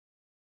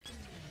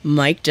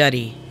Mike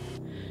Duddy,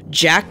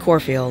 Jack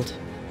Corfield,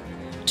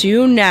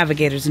 two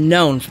navigators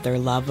known for their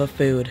love of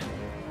food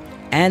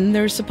and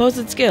their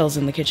supposed skills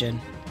in the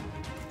kitchen.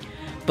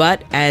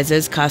 But as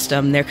is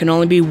custom, there can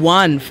only be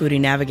one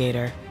foodie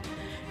navigator.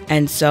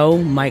 And so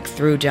Mike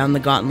threw down the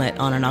gauntlet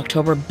on an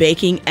October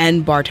baking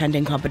and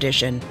bartending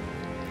competition.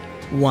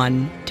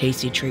 One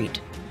tasty treat.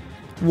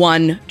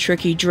 One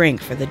tricky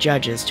drink for the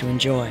judges to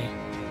enjoy.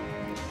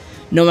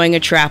 Knowing a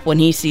trap when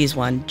he sees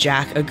one,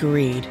 Jack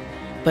agreed,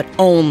 but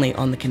only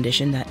on the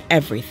condition that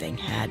everything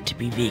had to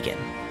be vegan.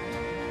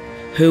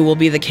 Who will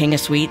be the king of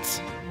sweets?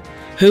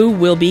 Who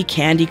will be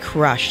candy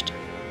crushed?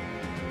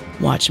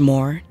 Watch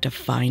more to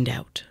find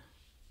out.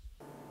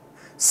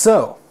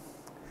 So,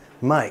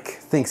 Mike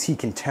thinks he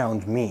can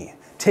challenge me.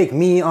 Take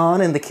me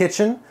on in the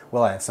kitchen?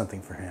 Well, I have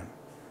something for him.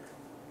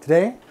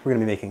 Today, we're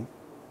going to be making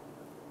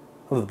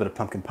a little bit of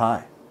pumpkin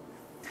pie.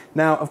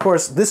 Now, of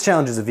course, this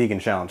challenge is a vegan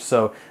challenge,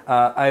 so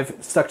I've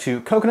stuck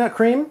to coconut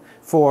cream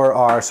for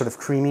our sort of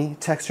creamy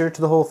texture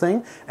to the whole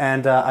thing,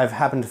 and I've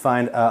happened to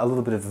find a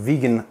little bit of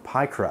vegan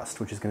pie crust,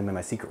 which is going to be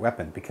my secret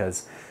weapon,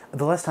 because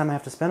the less time I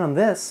have to spend on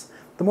this,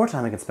 the more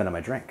time I can spend on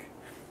my drink.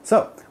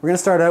 So, we're going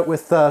to start out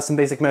with some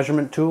basic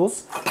measurement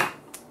tools.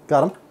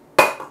 Got them.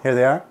 Here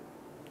they are.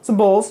 Some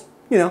bowls,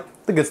 you know,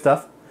 the good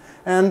stuff.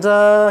 And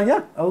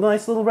yeah, a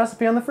nice little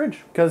recipe on the fridge,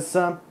 because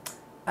I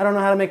don't know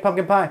how to make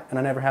pumpkin pie, and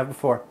I never have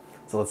before.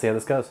 So let's see how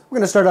this goes. We're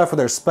going to start off with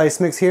our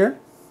spice mix here.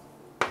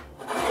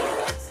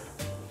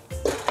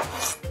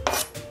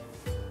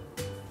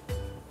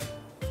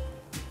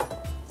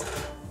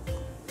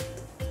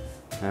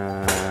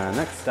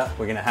 Next up,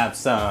 we're going to have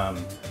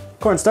some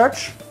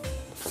cornstarch.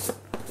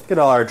 Get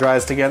all our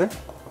dries together.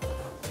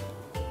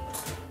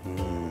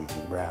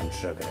 Brown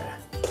sugar.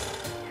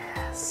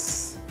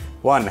 Yes.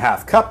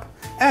 1/2 cup.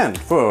 And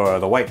for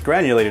the white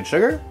granulated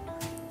sugar,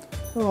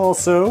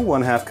 also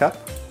 1/2 cup.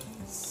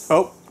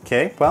 Oh,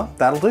 okay, well,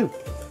 that'll do.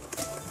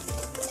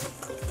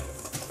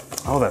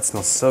 Oh, that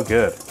smells so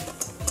good.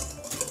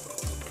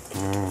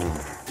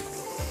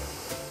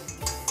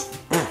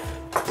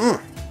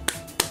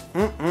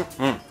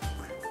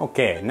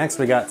 Okay, next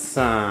we got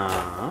some...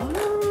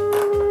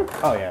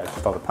 Oh yeah, it's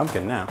just all the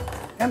pumpkin now.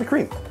 And the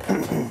cream.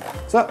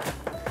 So,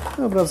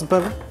 open up some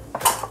pepper.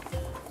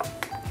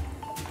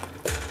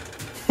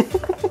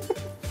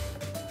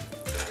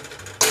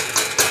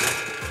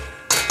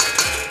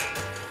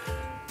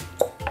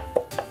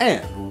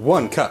 And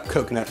 1 cup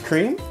coconut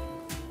cream.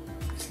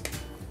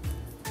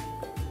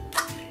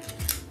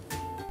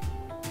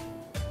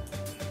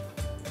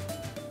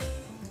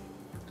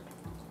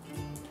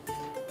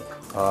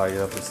 Oh, you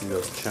love to see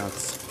those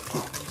chunks.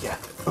 Oh, yeah,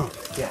 oh,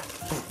 yeah,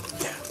 oh,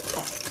 yeah,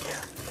 oh,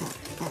 yeah.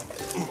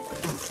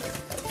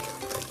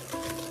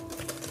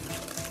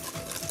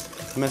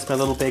 I miss my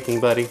little baking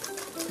buddy.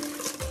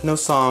 No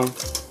song.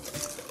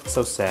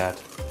 So sad.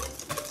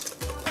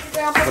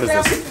 What is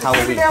this?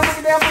 Halloween?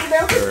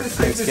 Or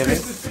Thanksgiving?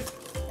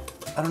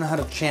 I don't know how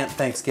to chant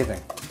Thanksgiving.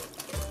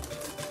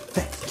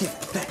 Thanksgiving,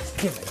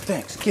 Thanksgiving,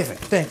 Thanksgiving,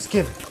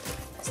 Thanksgiving.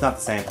 It's not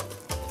the same.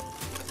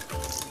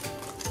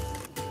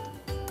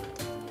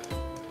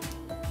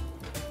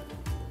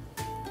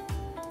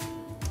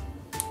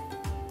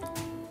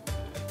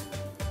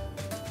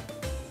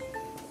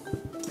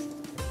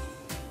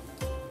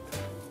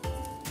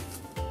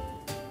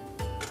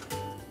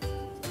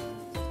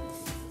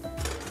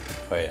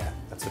 Oh yeah,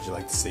 that's what you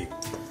like to see.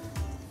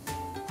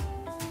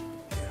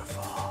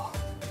 Beautiful.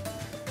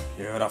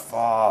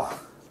 Beautiful.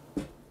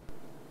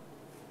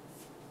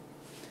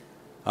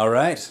 All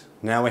right,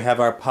 now we have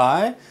our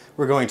pie.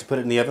 We're going to put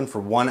it in the oven for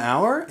 1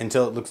 hour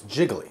until it looks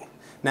jiggly.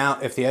 Now,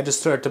 if the edges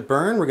start to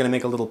burn, we're gonna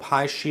make a little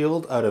pie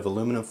shield out of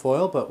aluminum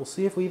foil, but we'll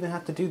see if we even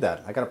have to do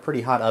that. I got a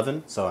pretty hot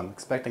oven, so I'm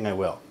expecting I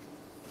will.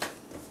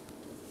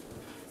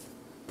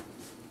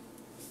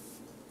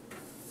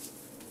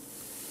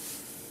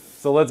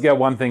 So let's get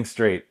one thing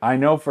straight. I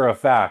know for a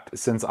fact,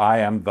 since I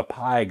am the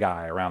pie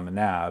guy around the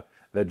nav,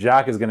 that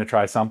Jack is gonna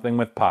try something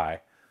with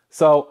pie.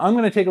 So I'm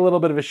gonna take a little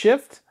bit of a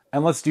shift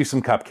and let's do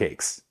some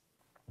cupcakes.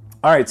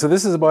 All right, so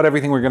this is about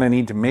everything we're gonna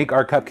need to make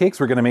our cupcakes.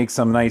 We're gonna make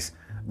some nice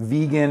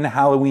vegan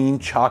Halloween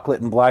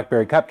chocolate and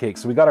blackberry cupcakes.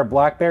 So we got our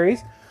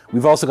blackberries.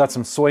 We've also got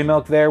some soy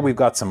milk there. We've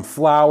got some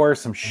flour,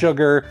 some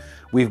sugar.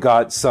 We've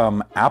got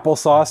some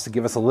applesauce to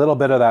give us a little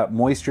bit of that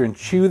moisture and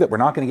chew that we're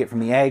not gonna get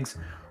from the eggs.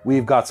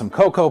 We've got some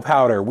cocoa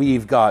powder,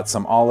 we've got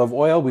some olive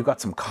oil, we've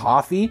got some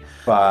coffee,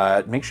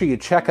 but make sure you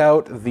check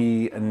out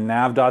the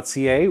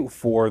nav.ca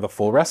for the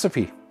full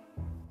recipe.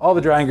 All the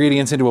dry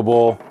ingredients into a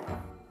bowl,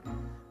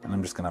 and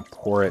I'm just gonna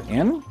pour it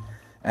in.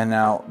 And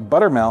now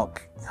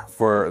buttermilk,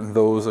 for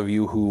those of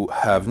you who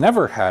have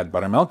never had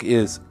buttermilk,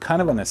 is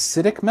kind of an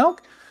acidic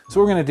milk.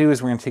 So what we're gonna do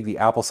is we're gonna take the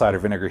apple cider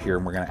vinegar here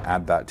and we're gonna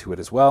add that to it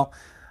as well.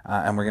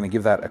 And we're gonna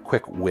give that a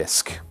quick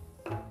whisk.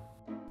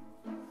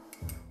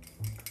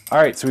 All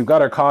right, so we've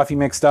got our coffee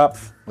mixed up.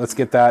 Let's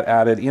get that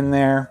added in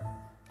there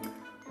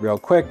real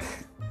quick.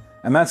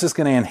 And that's just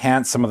gonna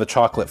enhance some of the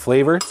chocolate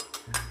flavors.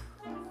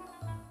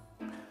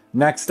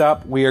 Next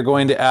up, we are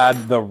going to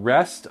add the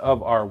rest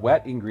of our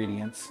wet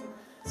ingredients.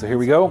 So here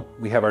we go.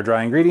 We have our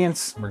dry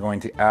ingredients. We're going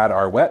to add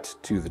our wet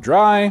to the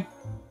dry.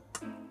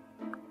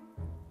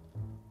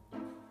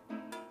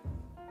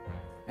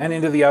 And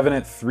into the oven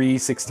at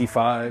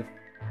 365.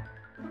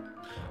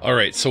 All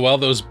right, so while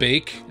those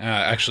bake,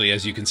 actually,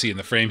 as you can see in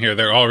the frame here,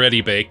 they're already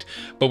baked,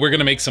 but we're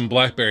gonna make some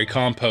blackberry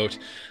compote.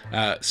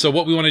 So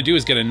what we wanna do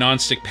is get a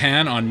non-stick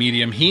pan on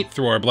medium heat,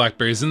 throw our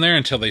blackberries in there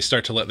until they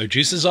start to let their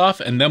juices off,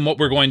 and then what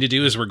we're going to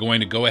do is we're going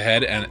to go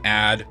ahead and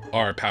add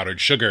our powdered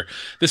sugar.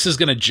 This is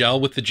gonna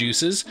gel with the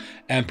juices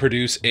and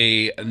produce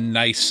a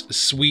nice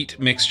sweet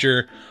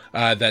mixture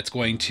that's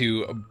going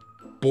to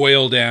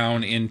boil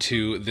down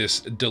into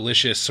this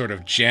delicious sort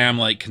of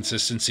jam-like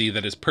consistency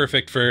that is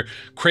perfect for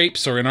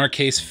crepes, or in our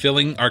case,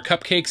 filling our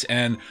cupcakes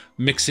and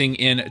mixing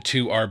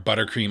into our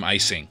buttercream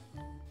icing.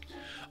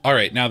 All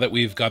right, now that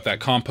we've got that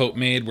compote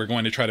made, we're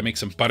going to try to make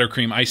some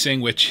buttercream icing,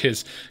 which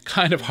is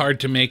kind of hard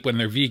to make when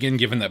they're vegan,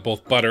 given that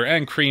both butter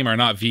and cream are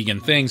not vegan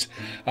things.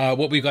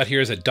 What we've got here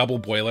is a double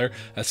boiler.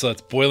 So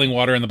that's boiling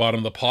water in the bottom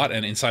of the pot,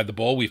 and inside the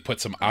bowl, we've put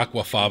some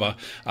aquafaba.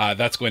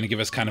 That's going to give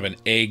us kind of an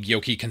egg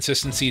yolky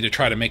consistency to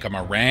try to make a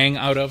meringue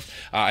out of.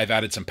 I've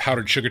added some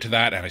powdered sugar to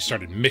that, and I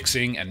started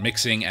mixing and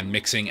mixing and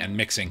mixing and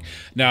mixing.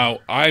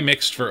 Now, I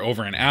mixed for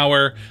over an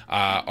hour.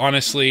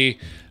 Honestly,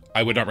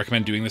 I would not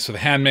recommend doing this with a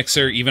hand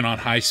mixer. Even on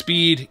high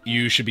speed,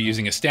 you should be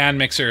using a stand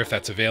mixer if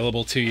that's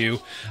available to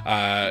you.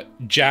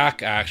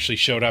 Jack actually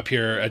showed up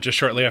here just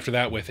shortly after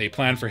that with a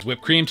plan for his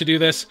whipped cream to do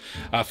this.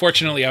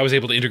 Fortunately, I was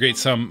able to integrate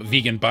some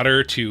vegan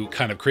butter to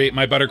kind of create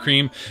my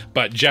buttercream,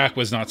 but Jack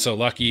was not so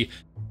lucky.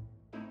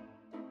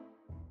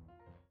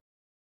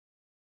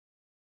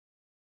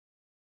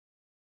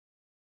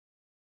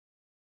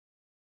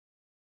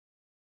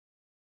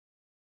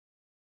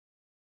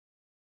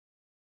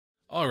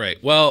 All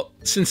right, well,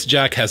 since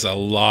Jack has a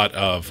lot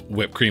of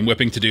whipped cream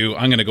whipping to do,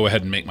 I'm gonna go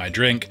ahead and make my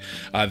drink.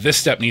 This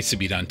step needs to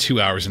be done 2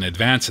 hours in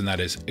advance, and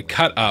that is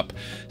cut up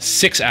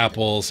 6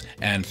 apples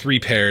and 3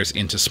 pears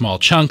into small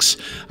chunks.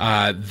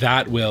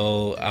 That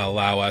will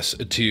allow us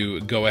to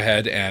go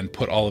ahead and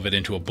put all of it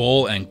into a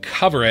bowl and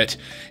cover it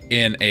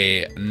in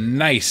a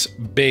nice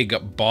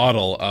big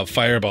bottle of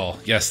Fireball.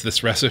 Yes,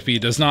 this recipe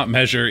does not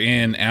measure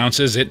in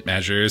ounces, it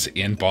measures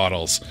in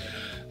bottles.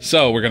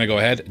 So we're gonna go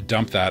ahead,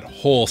 dump that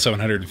whole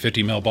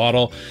 750 ml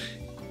bottle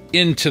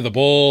into the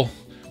bowl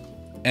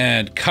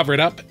and cover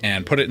it up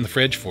and put it in the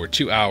fridge for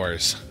 2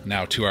 hours.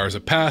 Now 2 hours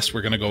have passed,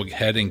 we're gonna go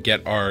ahead and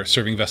get our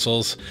serving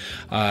vessels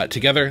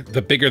together.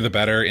 The bigger the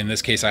better. In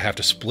this case, I have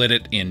to split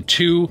it in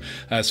 2.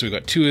 So we've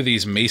got 2 of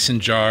these mason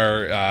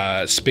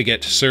jar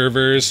spigot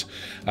servers.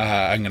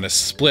 I'm gonna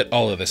split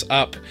all of this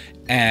up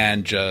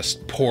and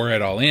just pour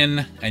it all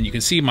in. And you can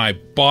see my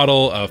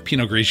bottle of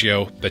Pinot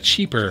Grigio, the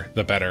cheaper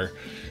the better,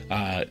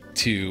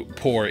 to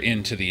pour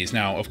into these.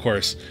 Now, of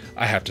course,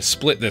 I have to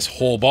split this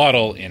whole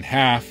bottle in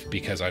half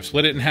because I've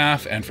split it in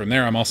half, and from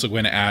there I'm also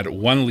going to add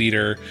 1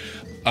 liter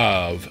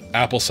of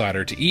apple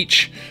cider to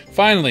each.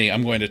 Finally,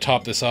 I'm going to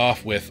top this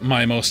off with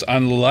my most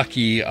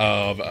unlucky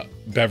of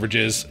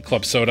beverages,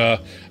 club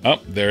soda. Oh,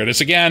 there it is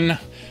again.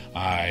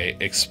 I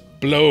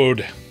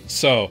explode.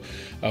 So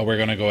we're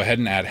going to go ahead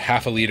and add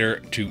half a liter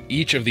to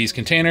each of these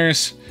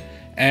containers,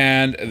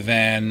 and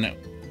then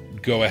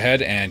go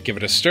ahead and give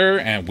it a stir,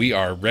 and we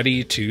are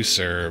ready to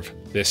serve.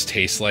 This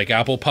tastes like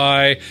apple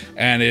pie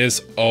and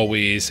is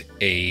always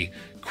a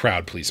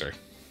crowd pleaser.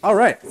 All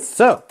right,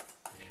 so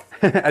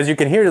as you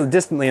can hear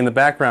distantly in the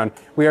background,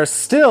 we are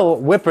still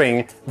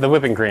whipping the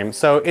whipping cream.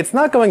 So it's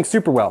not going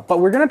super well, but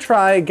we're gonna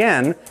try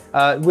again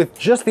with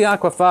just the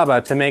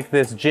aquafaba to make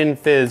this gin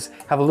fizz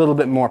have a little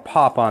bit more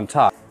pop on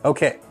top.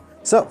 Okay,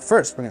 so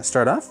first we're gonna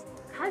start off.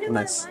 How do I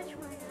watch my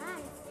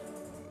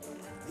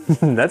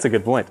eyes? That's a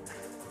good point.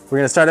 We're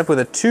gonna start up with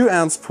a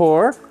 2-ounce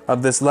pour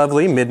of this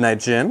lovely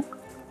midnight gin.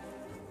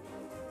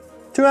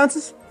 2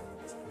 ounces?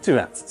 2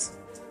 ounces.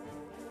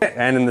 Okay,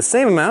 and in the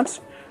same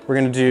amount, we're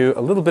gonna do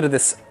a little bit of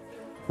this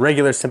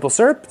regular simple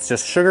syrup. It's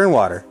just sugar and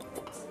water.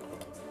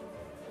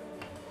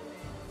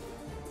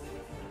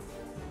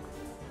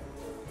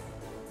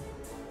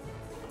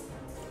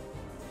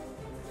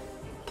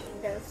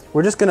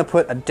 We're just gonna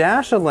put a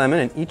dash of lemon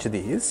in each of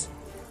these.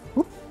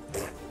 And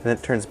then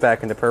it turns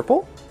back into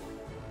purple.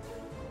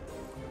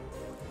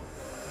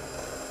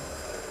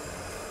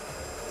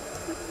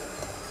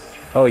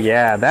 Oh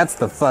yeah, that's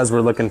the fuzz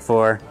we're looking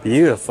for.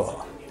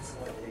 Beautiful.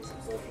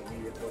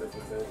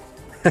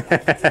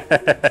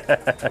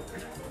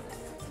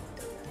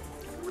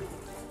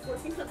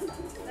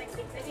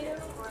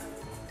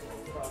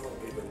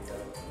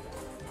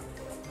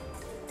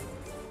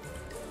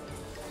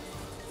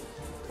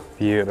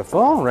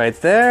 Beautiful, right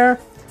there.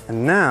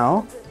 And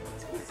now,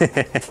 I'm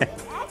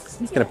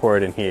just gonna pour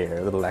it in here,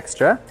 a little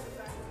extra.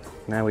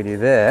 Now we do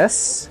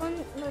this.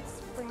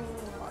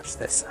 Watch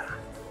this.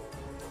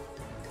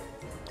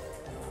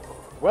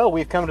 Well,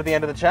 we've come to the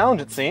end of the challenge,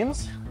 it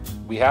seems.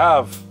 We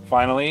have,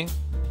 finally.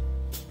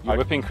 Your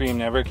whipping cream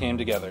never came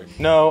together.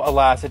 No,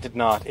 alas, it did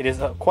not. It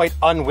is a quite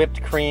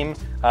unwhipped cream,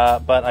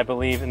 but I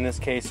believe in this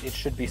case it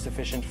should be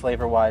sufficient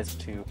flavor-wise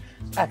to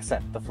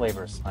accent the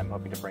flavors I'm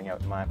hoping to bring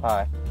out in my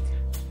pie.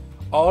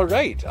 All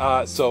right,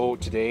 so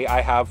today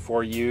I have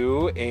for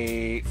you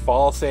a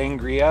fall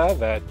sangria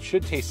that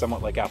should taste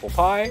somewhat like apple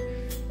pie,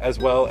 as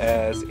well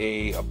as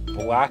a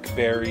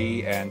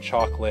blackberry and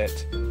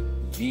chocolate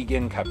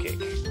vegan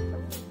cupcake.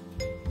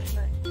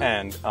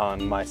 And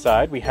on my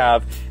side, we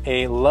have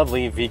a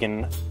lovely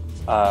vegan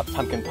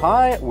pumpkin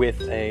pie with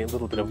a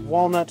little bit of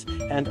walnut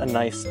and a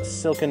nice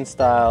silken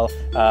style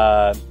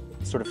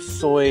sort of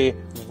soy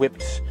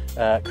whipped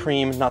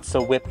cream, not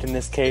so whipped in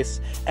this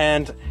case,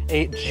 and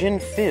a gin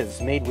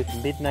fizz made with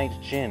midnight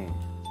gin.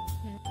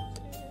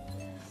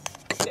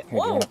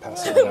 Whoa!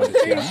 Pass it down to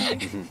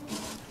Tiana.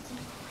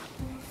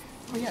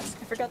 Oh yes,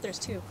 I forgot there's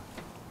two.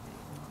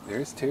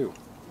 There's two.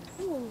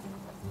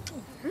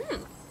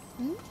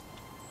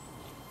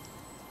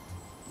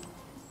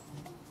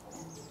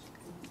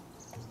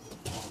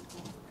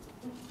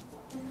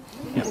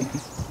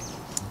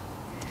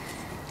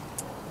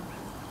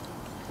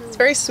 It's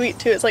very sweet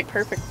too. It's like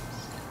perfect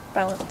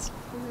balance.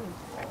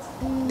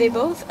 They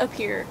both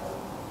appear,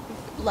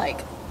 like,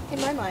 in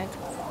my mind,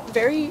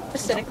 very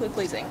aesthetically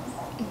pleasing.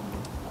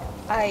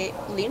 I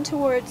lean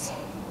towards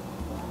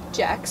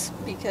Jack's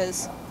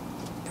because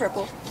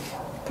purple,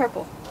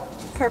 purple,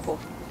 purple,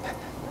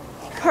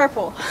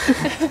 purple.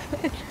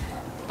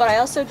 But I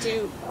also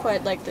do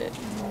quite like the.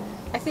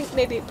 I think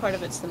maybe part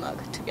of it's the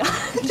mug, to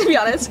be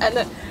honest, and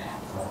the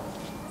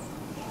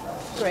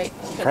great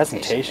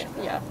Presentation.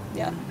 Yeah,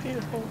 yeah.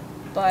 Beautiful.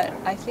 But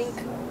I think.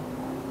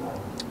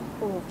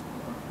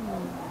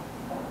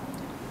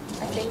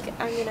 I think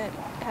I'm gonna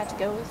have to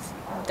go with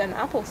them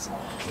apples.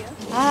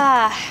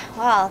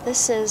 Well,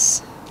 this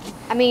is,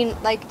 I mean,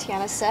 like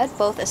Tiana said,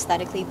 both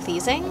aesthetically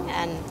pleasing,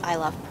 and I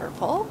love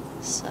purple,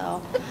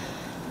 so.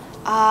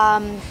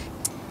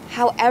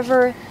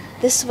 However,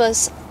 this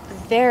was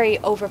very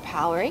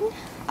overpowering,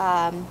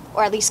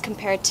 or at least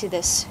compared to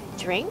this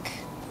drink.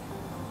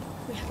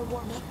 We have a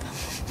warm up.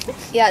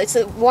 Yeah, it's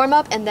a warm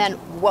up and then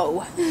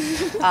whoa.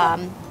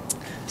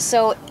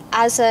 So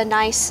as a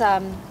nice,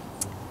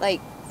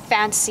 like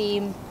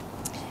fancy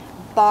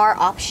bar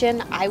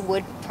option, I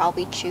would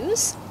probably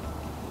choose.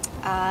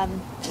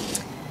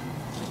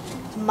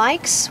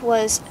 Mike's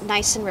was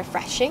nice and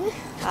refreshing,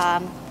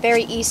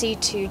 very easy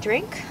to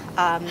drink.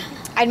 I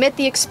admit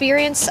the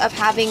experience of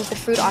having the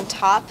fruit on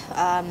top,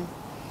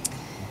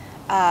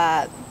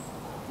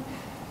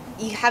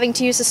 you having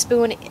to use a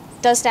spoon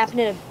does dampen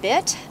it a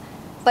bit.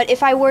 But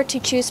if I were to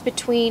choose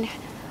between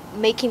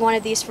making one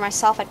of these for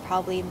myself, I'd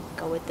probably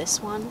go with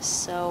this one.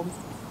 So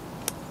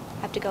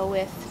I have to go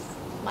with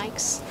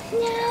Mike's.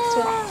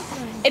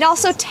 Yeah. It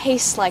also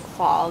tastes like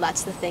fall.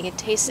 That's the thing. It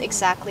tastes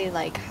exactly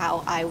like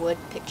how I would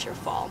picture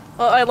fall.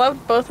 Well, I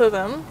loved both of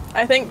them.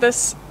 I think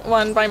this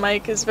one by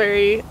Mike is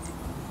very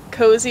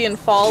cozy and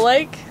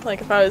fall-like. Like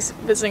if I was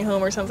visiting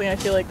home or something, I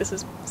feel like this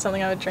is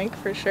something I would drink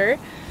for sure.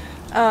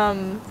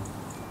 I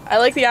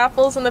like the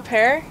apples and the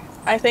pear.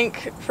 I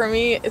think for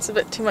me it's a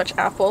bit too much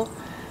apple.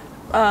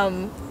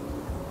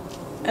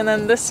 And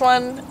then this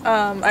one,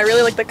 I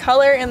really like the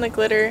color and the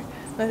glitter,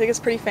 and I think it's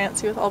pretty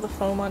fancy with all the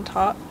foam on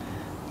top.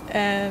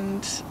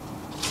 And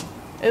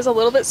it is a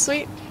little bit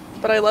sweet,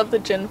 but I love the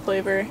gin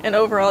flavor, and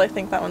overall I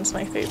think that one's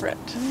my favorite.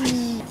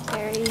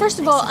 First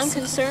of all, I'm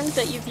concerned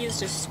that you've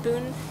used a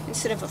spoon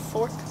instead of a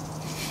fork.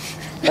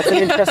 That's an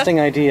interesting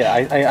idea.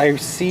 I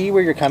see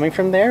where you're coming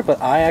from there,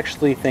 but I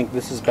actually think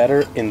this is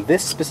better in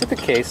this specific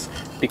case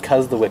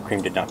because the whipped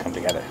cream did not come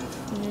together.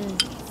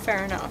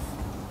 Fair enough.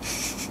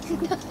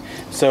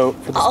 So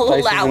for the I'll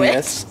spices allow in it.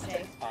 this,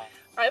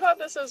 I thought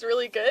this was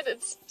really good.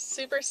 It's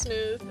super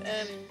smooth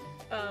and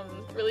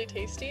really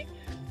tasty.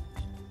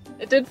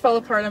 It did fall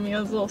apart on me. I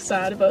was a little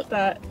sad about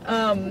that.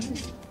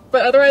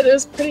 But otherwise it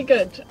was pretty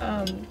good.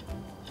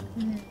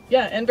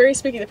 Yeah, and very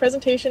spooky. The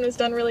presentation was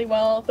done really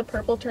well. The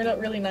purple turned out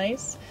really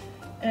nice.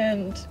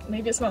 And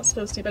maybe it's not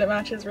supposed to, but it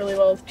matches really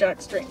well with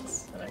Jack's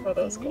drinks. And I thought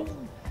that was cool.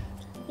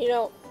 You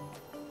know,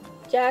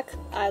 Jack,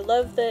 I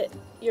love that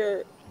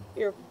your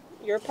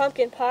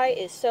pumpkin pie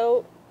is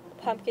so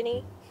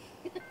pumpkin-y.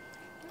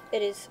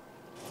 It is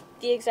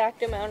the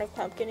exact amount of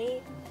pumpkin-y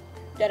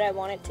that I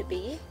want it to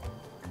be.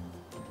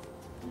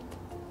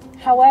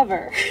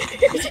 However,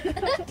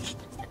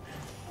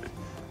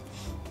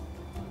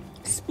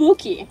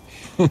 spooky.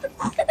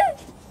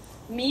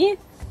 Me,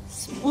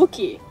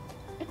 spooky.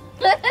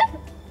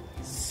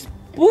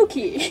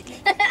 Spooky.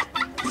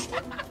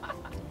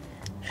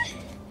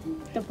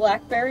 The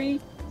blackberry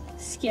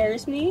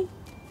scares me,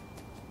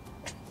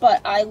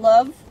 but I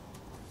love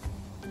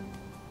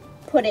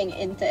pudding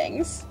in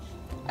things.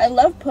 I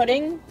love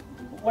pudding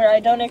where I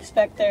don't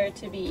expect there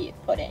to be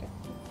pudding.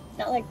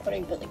 Not like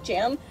pudding, but like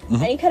jam.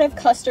 Any kind of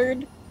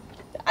custard.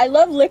 I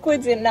love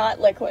liquids and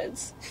not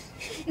liquids.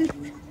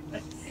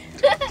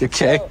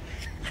 Okay. So,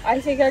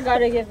 I think I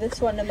gotta give this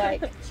one to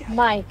Mike.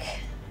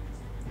 Mike,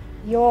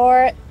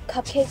 your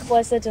cupcake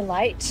was a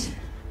delight.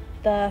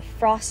 The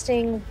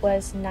frosting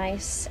was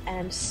nice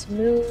and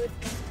smooth.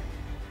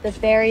 The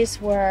berries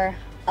were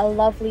a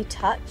lovely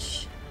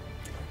touch.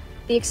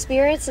 The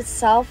experience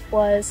itself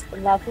was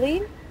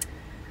lovely.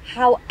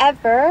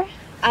 However,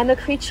 I'm a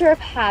creature of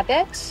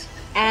habit,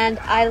 And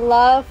I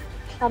love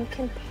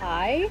pumpkin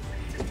pie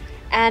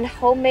and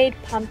homemade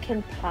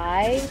pumpkin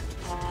pie.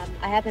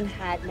 I haven't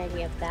had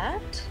many of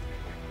that.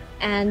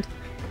 And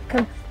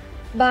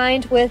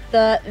combined with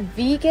the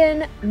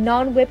vegan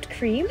non-whipped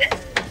cream,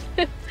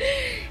 it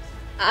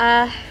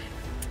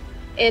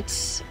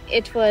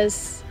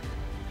was.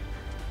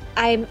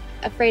 I'm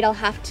afraid I'll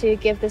have to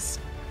give this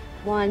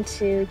one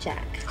to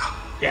Jack.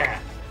 Yeah.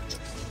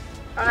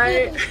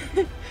 I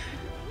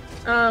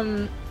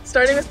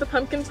starting with the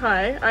pumpkin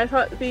pie, I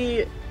thought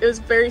it was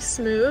very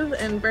smooth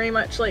and very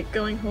much like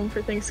going home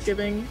for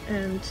Thanksgiving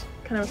and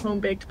kind of home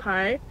baked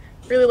pie.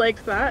 Really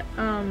liked that.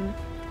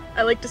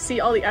 I like to see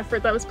all the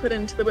effort that was put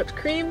into the whipped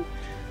cream,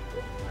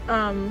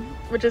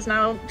 which is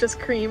now just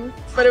cream,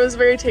 but it was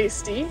very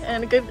tasty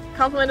and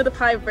complemented the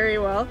pie very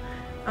well.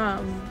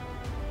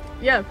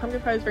 Yeah,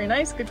 pumpkin pie is very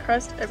nice, good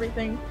crust,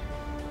 everything.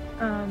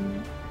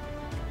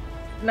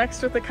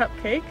 Next with the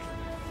cupcake.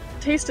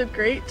 Tasted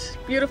great,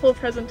 beautiful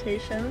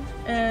presentation,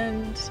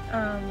 and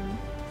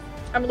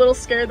I'm a little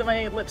scared that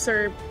my lips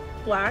are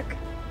black,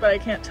 but I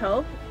can't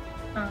tell.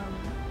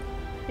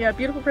 Yeah,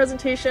 beautiful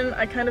presentation.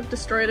 I kind of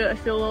destroyed it. I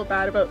feel a little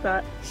bad about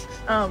that,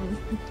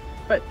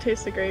 but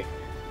tasted great.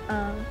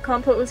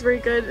 Compote was very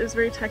good. It was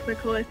very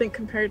technical, I think,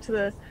 compared to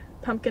the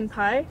pumpkin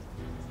pie,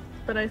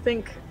 but I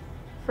think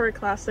for a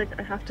classic,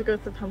 I have to go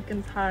with the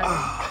pumpkin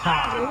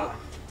pie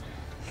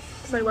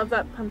because I love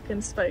that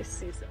pumpkin spice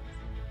season.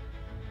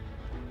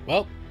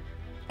 Well,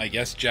 I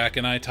guess Jack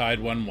and I tied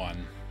 1-1.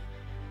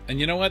 And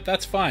you know what?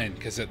 That's fine,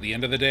 because at the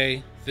end of the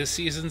day, this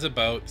season's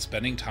about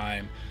spending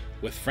time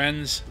with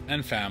friends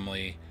and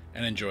family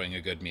and enjoying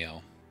a good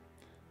meal.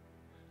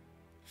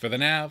 For the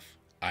Nav,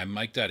 I'm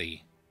Mike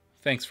Duddy.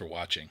 Thanks for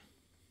watching.